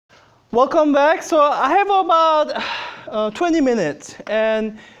Welcome back. So I have about 20 minutes,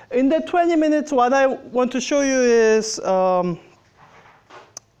 and in that 20 minutes, what I want to show you is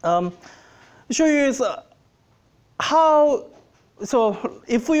how. So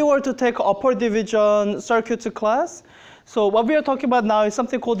if we were to take upper division circuits class, so what we are talking about now is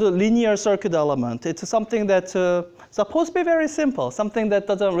something called the linear circuit element. It's something that's supposed to be very simple, something that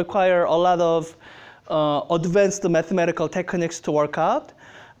doesn't require a lot of advanced mathematical techniques to work out.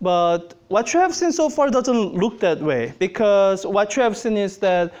 But what you have seen so far doesn't look that way, because what you have seen is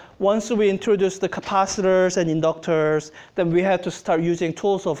that once we introduce the capacitors and inductors, then we had to start using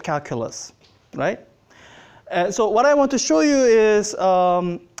tools of calculus, right? And so what I want to show you is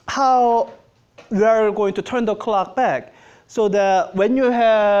how we are going to turn the clock back so that when you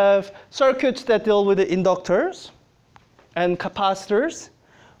have circuits that deal with the inductors and capacitors,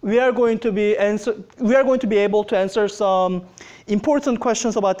 we are going to be able to answer some important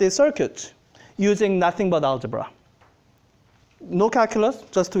questions about these circuits using nothing but algebra. No calculus,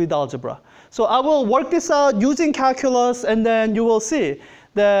 just with algebra. So I will work this out using calculus, and then you will see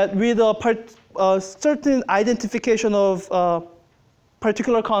that with a certain identification of a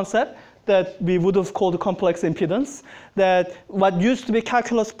particular concept that we would have called complex impedance, that what used to be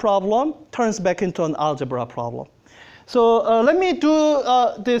calculus problem turns back into an algebra problem. So let me do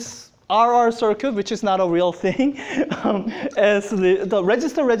this RR circuit, which is not a real thing, as the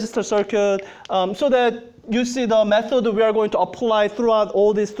register circuit, so that you see the method we are going to apply throughout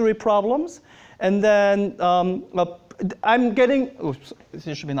all these three problems. And then I'm getting, oops,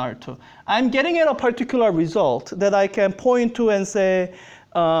 this should be an R2. I'm getting at a particular result that I can point to and say,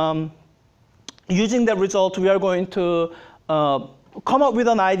 using that result, we are going to come up with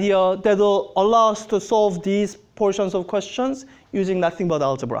an idea that will allow us to solve these portions of questions using nothing but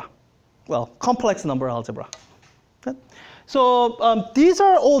algebra. Well, complex number algebra. Okay? So these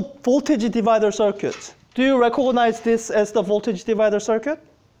are all voltage divider circuits. Do you recognize this as the voltage divider circuit?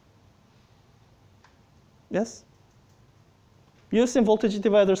 Yes? You've seen voltage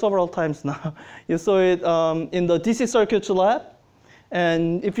divider several times now. You saw it in the DC circuits lab.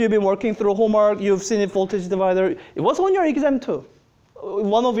 And if you've been working through homework, you've seen a voltage divider. It was on your exam too.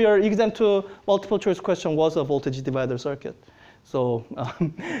 One of your exam 2 multiple choice question was a voltage divider circuit. So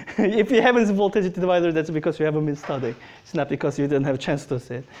if you haven't seen voltage divider, that's because you haven't been studying. It's not because you didn't have a chance to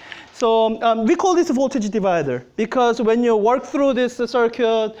see it. So we call this a voltage divider because when you work through this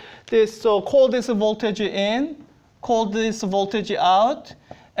circuit, call this voltage in, call this voltage out,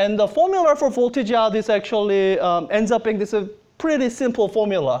 and the formula for voltage out is actually ends up being this pretty simple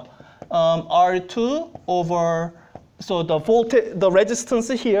formula, R2 over, so the resistance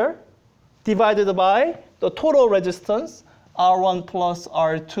here divided by the total resistance, R1 plus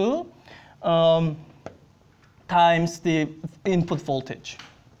R2, times the input voltage.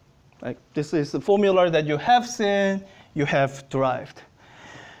 Like, this is the formula that you have seen, you have derived.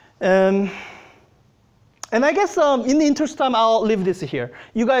 And I guess in the interest of time, I'll leave this here.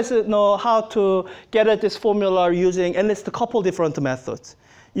 You guys know how to get at this formula using at least a couple different methods.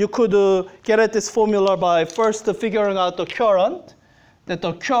 You could get at this formula by first figuring out the current, that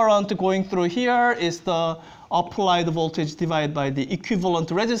the current going through here is the applied voltage divided by the equivalent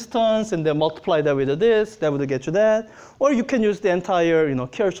resistance, and then multiply that with this, that would get you that. Or you can use the entire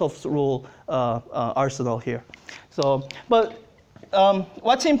Kirchhoff's rule arsenal here. So, but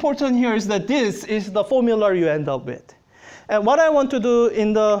what's important here is that this is the formula you end up with. And what I want to do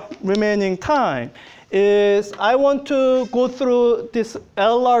in the remaining time is I want to go through this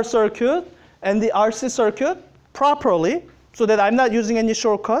LR circuit and the RC circuit properly so that I'm not using any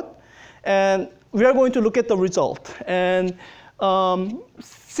shortcut. And we are going to look at the result and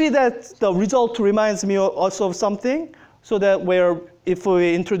see that the result reminds me also of something, so that if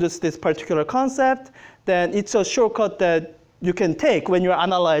we introduce this particular concept, then it's a shortcut that you can take when you're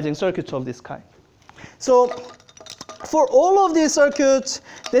analyzing circuits of this kind. So for all of these circuits,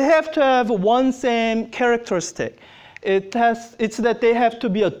 they have to have one same characteristic. It's that they have to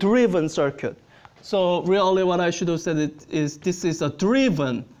be a driven circuit. So really what I should have said is this is a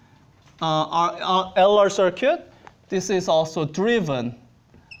driven LR circuit. This is also driven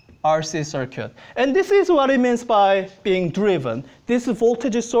RC circuit. And this is what it means by being driven. This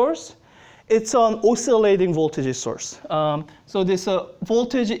voltage source, it's an oscillating voltage source. So this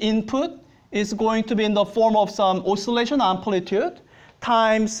voltage input is going to be in the form of some oscillation amplitude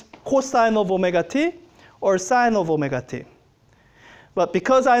times cosine of omega t or sine of omega t. But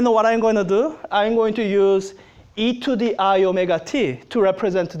because I know what I'm going to do, I'm going to use e to the I omega t to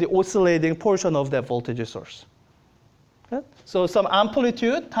represent the oscillating portion of that voltage source. Okay? So some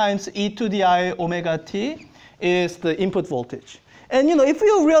amplitude times e to the I omega t is the input voltage. And if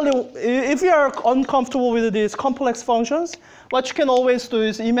you are uncomfortable with these complex functions, what you can always do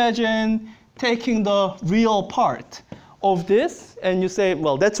is imagine taking the real part of this, and you say,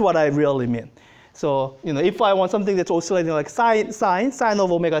 well, that's what I really mean. So if I want something that's oscillating like sine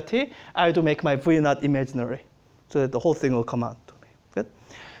of omega t, I have to make my v naught imaginary, so that the whole thing will come out to me. Good.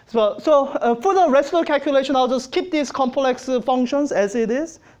 So for the rest of the calculation, I'll just keep these complex functions as it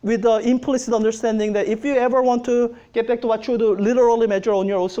is, with the implicit understanding that if you ever want to get back to what you do literally measure on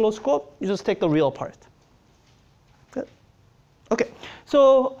your oscilloscope, you just take the real part. Good. Okay.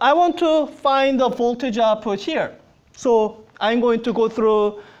 So I want to find the voltage output here. So I'm going to go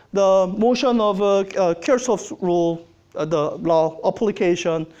through the motion of Kirchhoff's rule, the law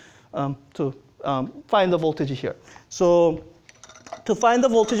application, to find the voltage here. So to find the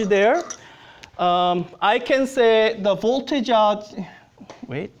voltage there, I can say the voltage out,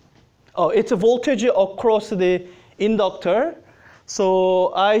 it's a voltage across the inductor.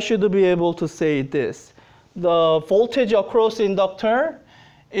 So I should be able to say this. The voltage across the inductor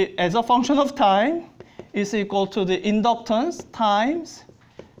as a function of time is equal to the inductance times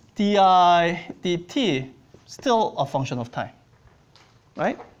di dt, still a function of time,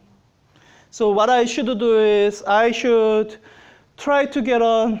 right? So what I should do is I should try to get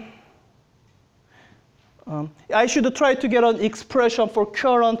an expression for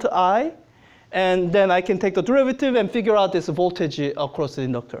current I, and then I can take the derivative and figure out this voltage across the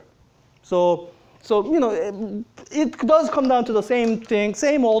inductor. So it does come down to the same thing,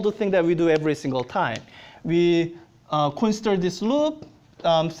 same old thing that we do every single time. We consider this loop,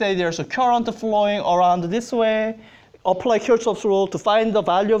 say there's a current flowing around this way, apply Kirchhoff's rule to find the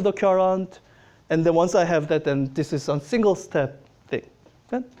value of the current, and then once I have that, then this is a single step thing.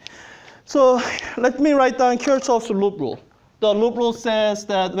 Okay? So let me write down Kirchhoff's loop rule. The loop rule says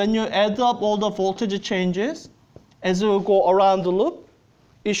that when you add up all the voltage changes as you go around the loop,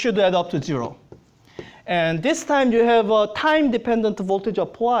 it should add up to 0. And this time you have a time-dependent voltage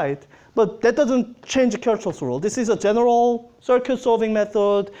applied, but that doesn't change Kirchhoff's rule. This is a general circuit solving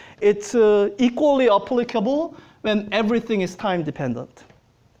method. It's equally applicable when everything is time-dependent,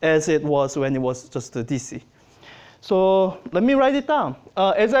 as it was when it was just a DC. So let me write it down.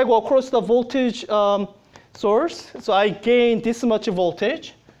 As I go across the voltage source, so I gain this much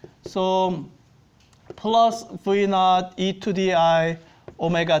voltage. So plus V naught e to the I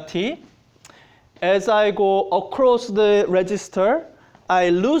omega t. As I go across the resistor, I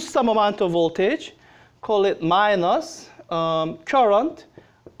lose some amount of voltage, call it minus current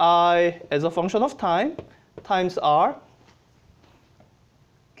I as a function of time times R,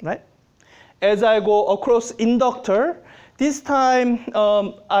 right? As I go across inductor, this time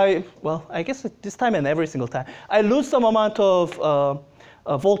I guess this time and every single time, I lose some amount of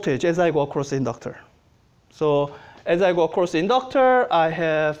voltage as I go across the inductor. So as I go across the inductor, I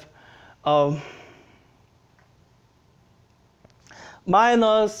have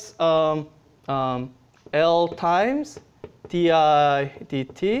minus L times di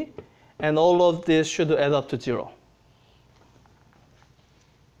dt, and all of this should add up to 0.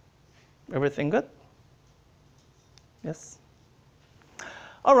 Everything good? Yes?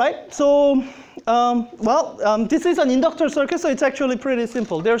 All right, so this is an inductor circuit, so it's actually pretty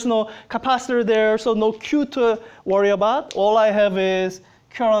simple. There's no capacitor there, so no Q to worry about. All I have is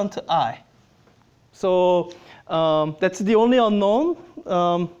current I. So that's the only unknown.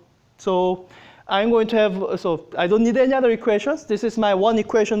 So I'm going to have, so I don't need any other equations. This is my one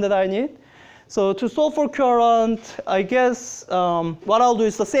equation that I need. So to solve for current, I guess what I'll do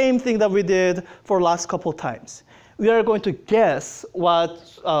is the same thing that we did for last couple times. We are going to guess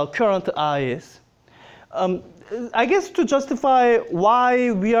what current I is. I guess to justify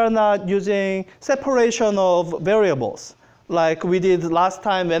why we are not using separation of variables, like we did last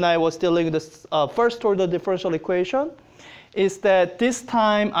time when I was dealing with this first order differential equation, is that this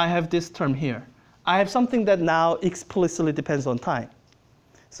time I have this term here. I have something that now explicitly depends on time.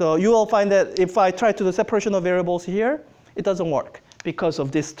 So you will find that if I try to do separation of variables here, it doesn't work because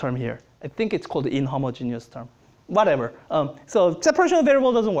of this term here. I think it's called the inhomogeneous term. Whatever. So separation of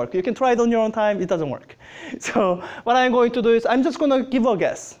variable doesn't work. You can try it on your own time. It doesn't work. So what I'm going to do is I'm just going to give a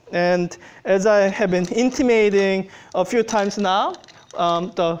guess. And as I have been intimating a few times now,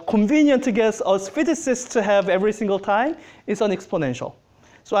 the convenient guess us physicists have every single time is an exponential.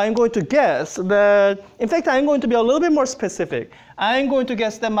 So I'm going to guess that, in fact, I'm going to be a little bit more specific. I'm going to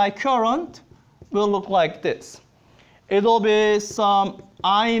guess that my current will look like this. It'll be some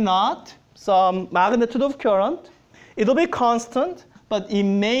I naught, some magnitude of current. It'll be constant, but it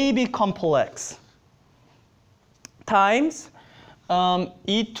may be complex, times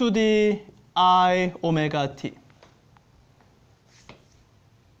e to the I omega t.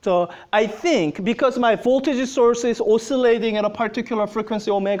 So I think because my voltage source is oscillating at a particular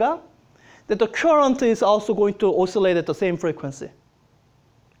frequency omega, that the current is also going to oscillate at the same frequency.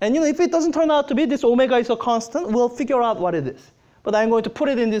 And if it doesn't turn out to be, this omega is a constant, we'll figure out what it is. But I'm going to put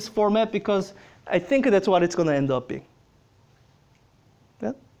it in this format because I think that's what it's going to end up being.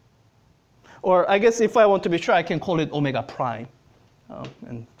 Yeah? Or I guess if I want to be sure, I can call it omega prime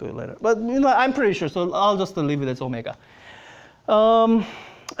and do it later. But I'm pretty sure, so I'll just leave it as omega.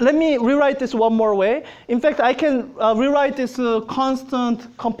 Let me rewrite this one more way. In fact, I can rewrite this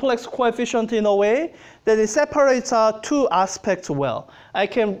constant complex coefficient in a way that it separates out two aspects well. I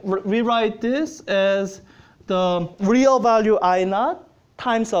can rewrite this as the real value I naught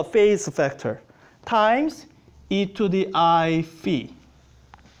times a phase factor times e to the I phi.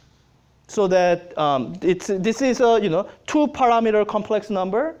 So that this is a two parameter complex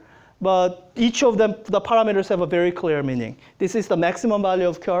number, but each of them, the parameters have a very clear meaning. This is the maximum value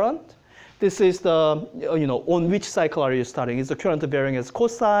of current. This is the, on which cycle are you starting? Is the current varying as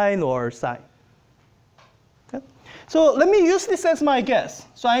cosine or sine? Okay. So let me use this as my guess.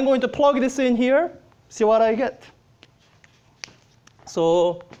 So I'm going to plug this in here, see what I get.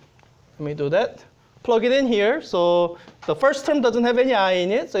 So let me do that. Plug it in here. So the first term doesn't have any I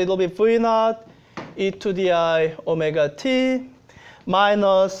in it, so it'll be V naught e to the I omega t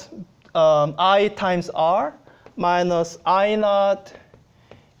minus I times R minus I naught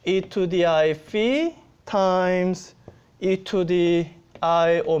e to the I phi times e to the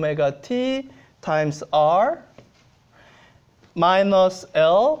I omega t times R minus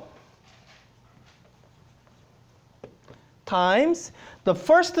L times the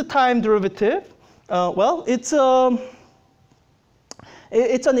first time derivative. Well, it's an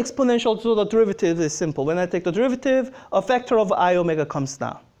exponential, so the derivative is simple. When I take the derivative, a factor of I omega comes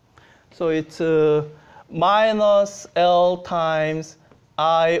down. So it's minus L times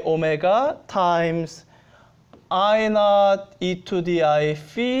I omega times I naught e to the I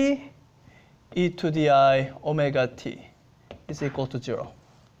phi e to the I omega t is equal to 0.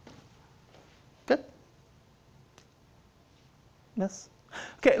 Good? Yes?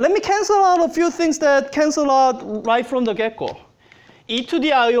 Okay, let me cancel out a few things that cancel out right from the get-go. E to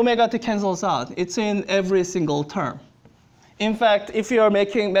the I omega t cancels out. It's in every single term. In fact, if you're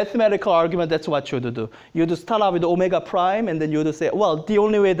making mathematical argument, that's what you would do. You would start out with omega prime, and then you would say, well, the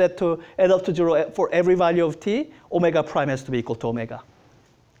only way that to add up to 0 for every value of t, omega prime has to be equal to omega.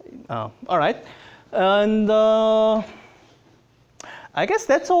 All right. And I guess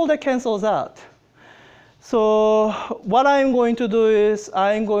that's all that cancels out. So what I'm going to do is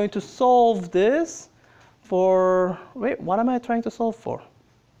I'm going to solve this for, wait, what am I trying to solve for?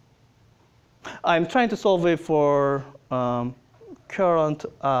 I'm trying to solve it for current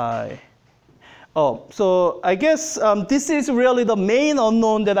I. Oh, so I guess this is really the main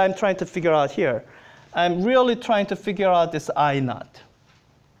unknown that I'm trying to figure out here. I'm really trying to figure out this I naught.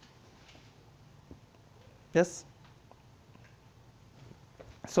 Yes?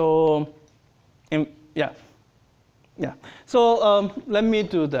 So, yeah. So let me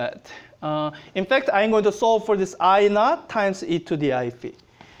do that. In fact, I'm going to solve for this I naught times e to the I phi.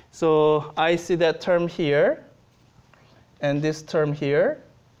 So I see that term here, and this term here.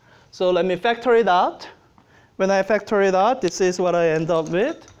 So let me factor it out. When I factor it out, this is what I end up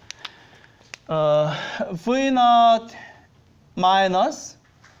with. V naught minus,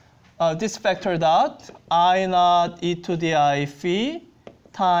 this factored out, I naught e to the I phi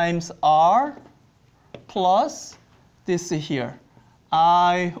times R plus this here,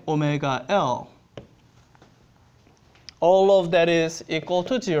 I omega L. All of that is equal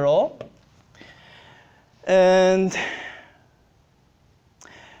to 0. And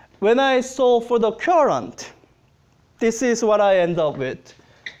when I solve for the current, this is what I end up with.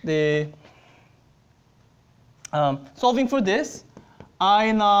 The solving for this,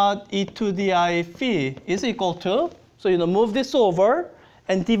 I naught e to the I phi is equal to, so move this over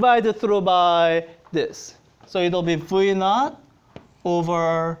and divide it through by this. So it'll be V naught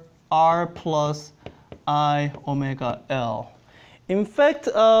over R plus I omega L. In fact,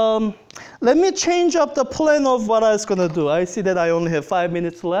 let me change up the plan of what I was going to do. I see that I only have 5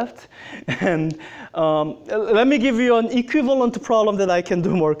 minutes left. And let me give you an equivalent problem that I can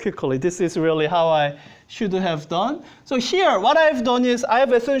do more quickly. This is really how I should have done. So here, what I've done is I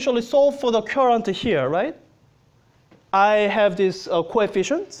have essentially solved for the current here, right? I have these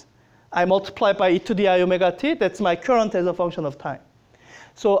coefficients. I multiply by e to the I omega t. That's my current as a function of time.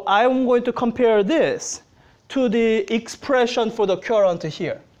 So I'm going to compare this to the expression for the current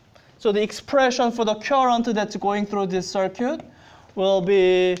here. So the expression for the current that's going through this circuit will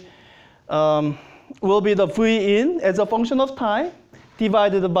be the V in as a function of time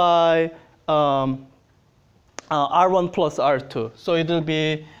divided by R1 plus R2. So it will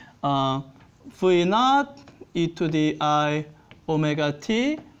be V naught e to the I omega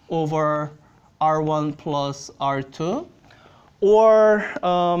t over R1 plus R2. Or,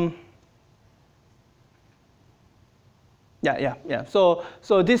 yeah. So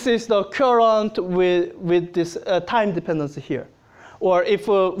this is the current with this time dependency here. Or if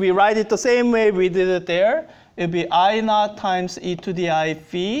we write it the same way we did it there, it would be I naught times e to the I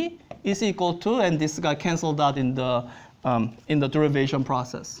phi is equal to, and this got canceled out in the derivation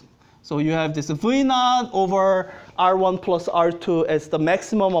process. So you have this V naught over R1 plus R2 as the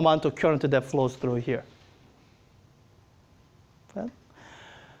maximum amount of current that flows through here. Okay.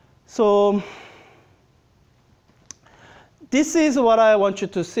 So this is what I want you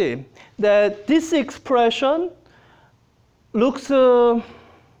to see, that this expression looks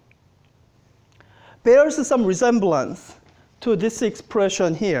bears some resemblance to this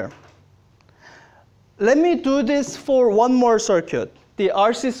expression here. Let me do this for one more circuit, the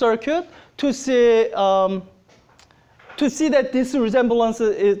RC circuit, to see that this resemblance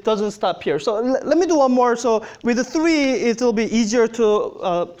it doesn't stop here. So let me do one more. So with the 3, it will be easier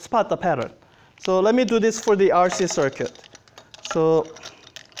to spot the pattern. So let me do this for the RC circuit. So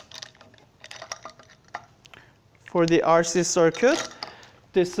for the RC circuit,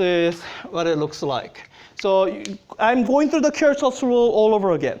 this is what it looks like. So I'm going through the Kirchhoff's rule all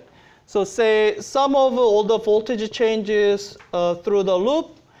over again. So say sum of all the voltage changes through the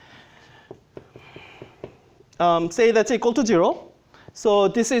loop, say that's equal to 0. So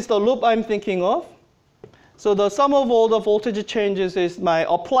this is the loop I'm thinking of. So the sum of all the voltage changes is my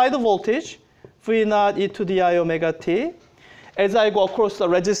applied voltage, V naught e to the I omega t. As I go across the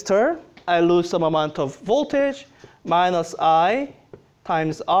resistor, I lose some amount of voltage, minus I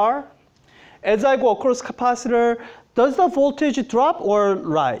times R. As I go across capacitor, does the voltage drop or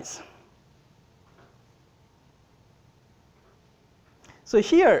rise? So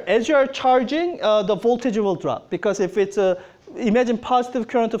here, as you're charging, the voltage will drop. Because if it's imagine positive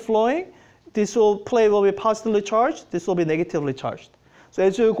current flowing, this plate will be positively charged, this will be negatively charged. So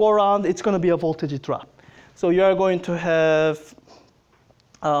as you go around, it's going to be a voltage drop. So you are going to have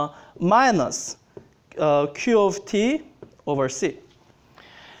minus Q of t over C.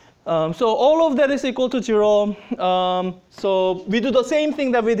 So all of that is equal to 0. So we do the same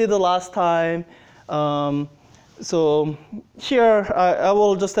thing that we did the last time. So here, I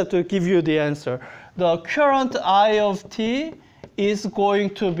will just have to give you the answer. The current I of t is going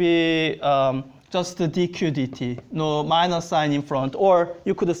to be just the dq dt, no minus sign in front. Or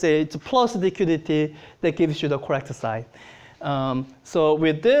you could say it's plus dq dt that gives you the correct sign. So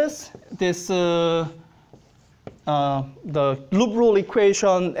with this the loop rule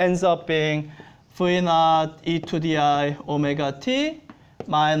equation ends up being V naught e to the I omega t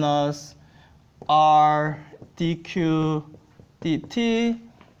minus R dq dt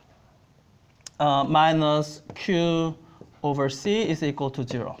minus Q over C is equal to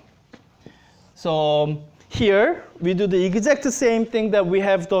 0. So here, we do the exact same thing that we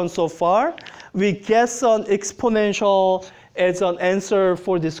have done so far. We guess an exponential as an answer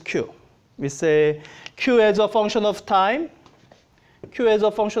for this Q. We say Q as a function of time. Q as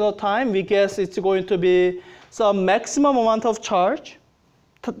a function of time, we guess it's going to be some maximum amount of charge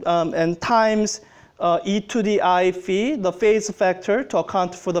and times e to the I phi, the phase factor, to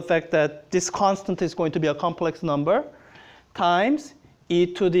account for the fact that this constant is going to be a complex number, times e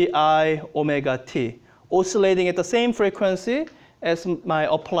to the I omega t, oscillating at the same frequency as my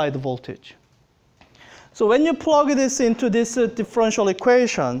applied voltage. So when you plug this into this differential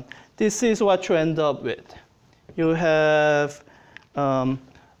equation, this is what you end up with. You have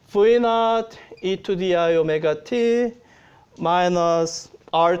V naught e to the I omega t minus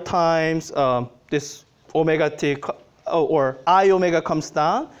R times this omega t, or I omega comes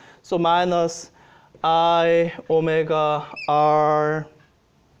down. So minus I omega R,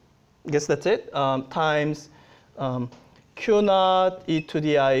 I guess that's it, times Q naught e to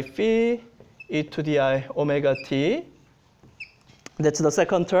the I phi e to the I omega t. That's the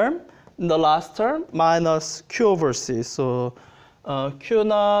second term. And the last term, minus Q over C. So Q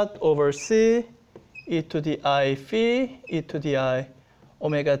naught over C e to the I phi e to the I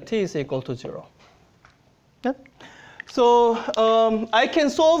omega t is equal to 0. Okay? So I can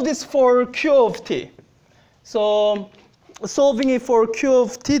solve this for Q of t. So solving it for Q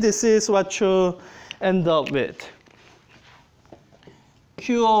of t, this is what you end up with.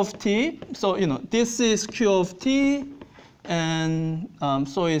 Q of t, so this is Q of t, and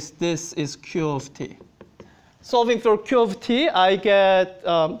so this is Q of t. Solving for Q of t, I get,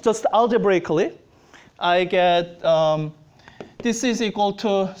 just algebraically, I get this is equal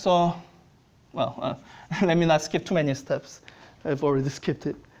to, so, well, let me not skip too many steps. I've already skipped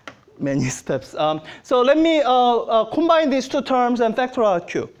it many steps. So let me combine these two terms and factor out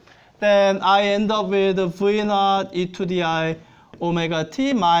Q. Then I end up with V naught e to the I omega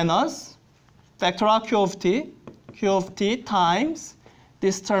t minus factor out Q of t times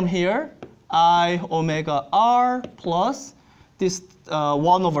this term here, I omega r plus this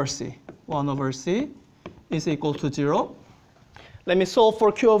 1 over c. 1 over c is equal to 0. Let me solve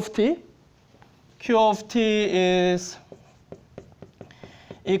for Q of t. Q of t is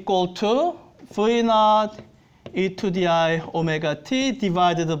equal to V naught e to the I omega t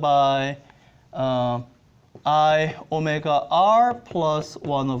divided by I omega r plus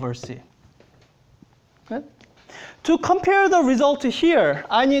 1 over c. Okay? To compare the result here,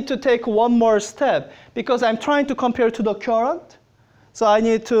 I need to take one more step because I'm trying to compare to the current. So I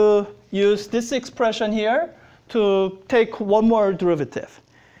need to use this expression here to take one more derivative.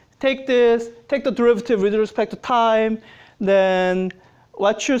 Take this, take the derivative with respect to time, then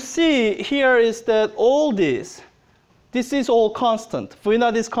what you see here is that all this is all constant. V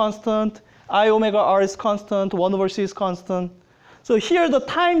naught is constant, I omega r is constant, 1 over c is constant. So here the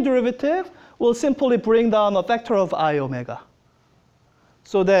time derivative will simply bring down a factor of I omega.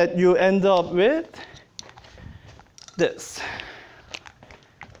 So that you end up with this.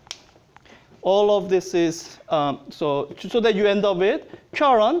 All of this is, so that you end up with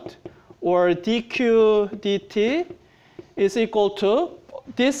current or dq dt is equal to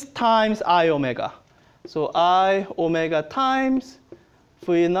this times I omega. So I omega times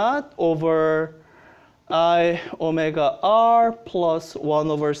V naught over I omega r plus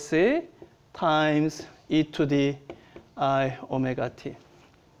 1 over c times e to the I omega t.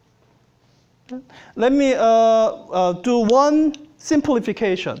 Let me do one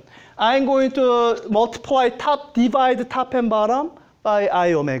simplification. I'm going to multiply divide top and bottom by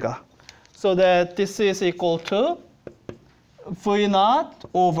I omega. So that this is equal to V naught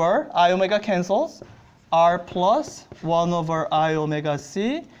over I omega cancels, r plus 1 over I omega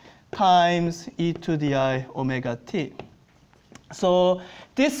c times e to the I omega t. So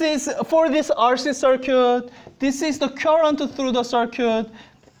this is, for this RC circuit, this is the current through the circuit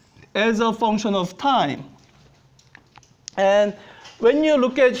as a function of time. And when you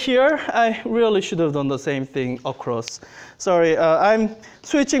look at here, I really should have done the same thing across. Sorry, I'm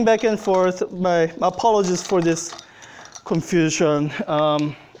switching back and forth. My apologies for this confusion.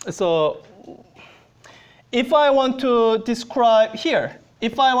 So if I want to describe here,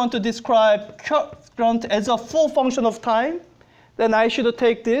 if I want to describe current as a full function of time, then I should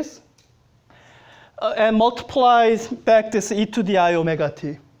take this and multiply back this e to the I omega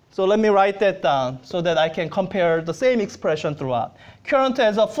t. So let me write that down so that I can compare the same expression throughout. Current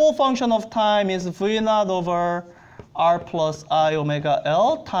as a full function of time is V naught over r plus I omega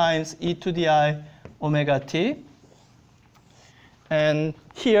L times e to the I omega t. And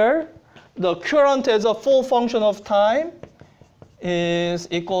here, the current as a full function of time is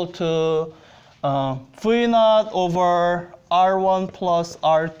equal to V naught over R1 plus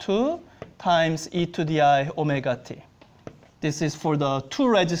R2 times e to the I omega t. This is for the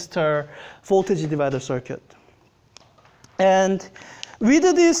 2-register voltage divider circuit. And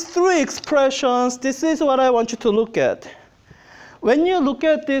with these three expressions, this is what I want you to look at. When you look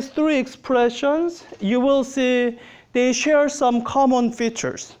at these three expressions, you will see they share some common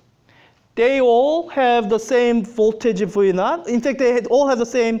features. They all have the same voltage V naught. In fact, they all have the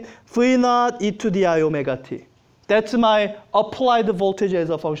same V naught e to the I omega t. That's my applied voltage as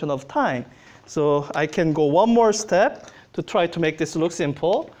a function of time. So I can go one more step to try to make this look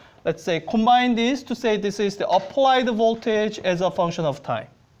simple. Let's say combine these to say this is the applied voltage as a function of time.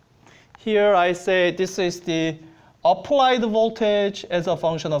 Here I say this is the applied voltage as a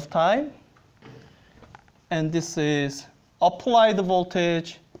function of time. And this is applied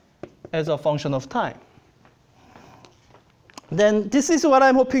voltage as a function of time. Then this is what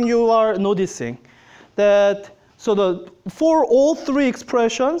I'm hoping you are noticing. That for all three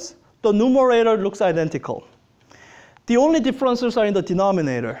expressions, the numerator looks identical. The only differences are in the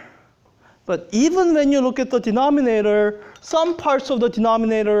denominator. But even when you look at the denominator, some parts of the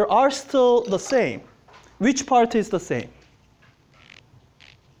denominator are still the same. Which part is the same?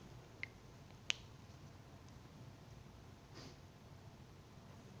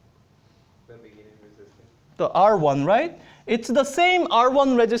 The beginning resistance. The R1, right? It's the same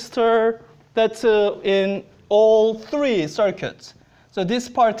R1 resistor that's in all three circuits. So this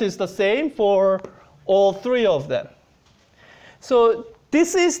part is the same for all three of them. So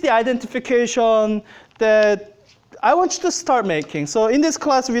this is the identification that I want you to start making. So in this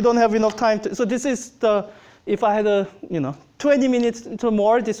class, we don't have enough time. So this is the if I had 20 minutes to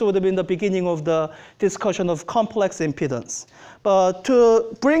more, this would have been the beginning of the discussion of complex impedance. But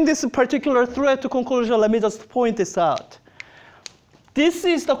to bring this particular thread to conclusion, let me just point this out. This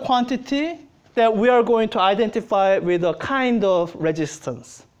is the quantity that we are going to identify with a kind of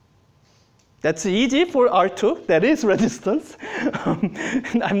resistance. That's easy for R2, that is resistance.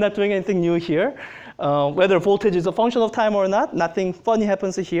 I'm not doing anything new here. Whether voltage is a function of time or not, nothing funny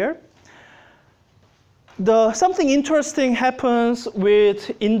happens here. Something interesting happens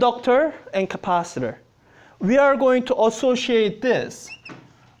with inductor and capacitor. We are going to associate this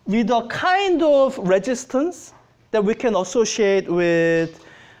with a kind of resistance that we can associate with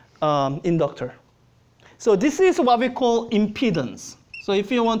inductor. So this is what we call impedance. So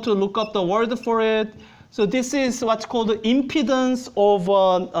if you want to look up the word for it, so this is what's called the impedance of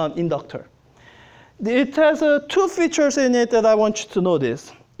an inductor. It has two features in it that I want you to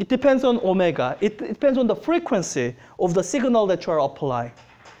notice. It depends on omega. It depends on the frequency of the signal that you are applying.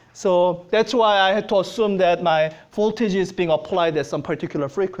 So that's why I had to assume that my voltage is being applied at some particular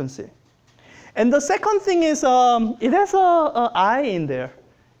frequency. And the second thing is it has a I in there,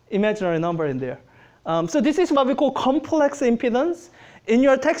 imaginary number in there. So this is what we call complex impedance. In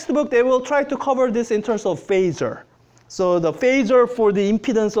your textbook, they will try to cover this in terms of phasor. So the phasor for the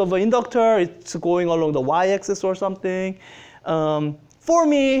impedance of an inductor, it's going along the y-axis or something. For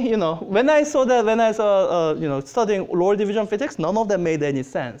me, when I saw that, when I was studying lower division physics, none of them made any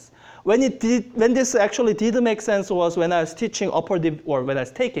sense. When this actually did make sense was when I was teaching when I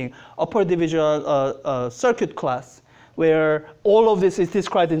was taking upper division circuit class, where all of this is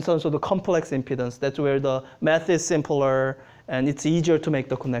described in terms of the complex impedance. That's where the math is simpler and it's easier to make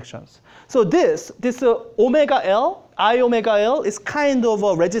the connections. So this omega L, I omega L is kind of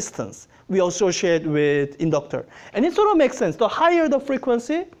a resistance we associate with inductor. And it sort of makes sense. The higher the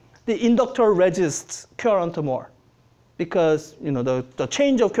frequency, the inductor resists current more. Because the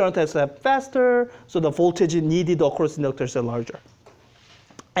change of current has to happen faster, so the voltage needed across inductors are larger.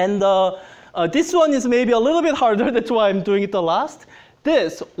 And this one is maybe a little bit harder, that's why I'm doing it the last.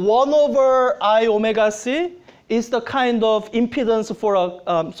 This 1 over I omega C is the kind of impedance for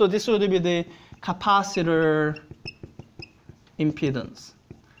so this would be the capacitor impedance.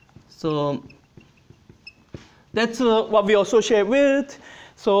 So that's what we associate with.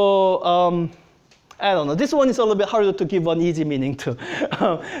 So I don't know. This one is a little bit harder to give an easy meaning to.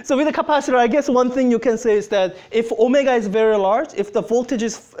 So with the capacitor, I guess one thing you can say is that if omega is very large, if the voltage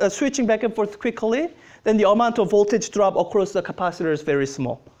is switching back and forth quickly, then the amount of voltage drop across the capacitor is very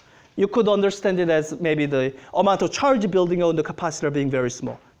small. You could understand it as maybe the amount of charge building on the capacitor being very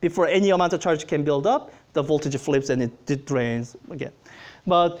small. Before any amount of charge can build up, the voltage flips and it drains again.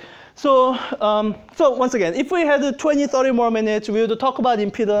 But so once again, if we had 20, 30 more minutes, we would talk about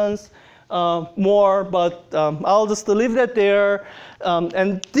impedance more, but I'll just leave that there.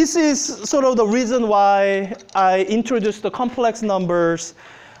 And this is sort of the reason why I introduced the complex numbers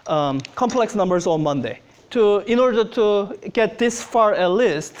on Monday. In order to get this far at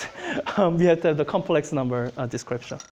least, we had to have the complex number description.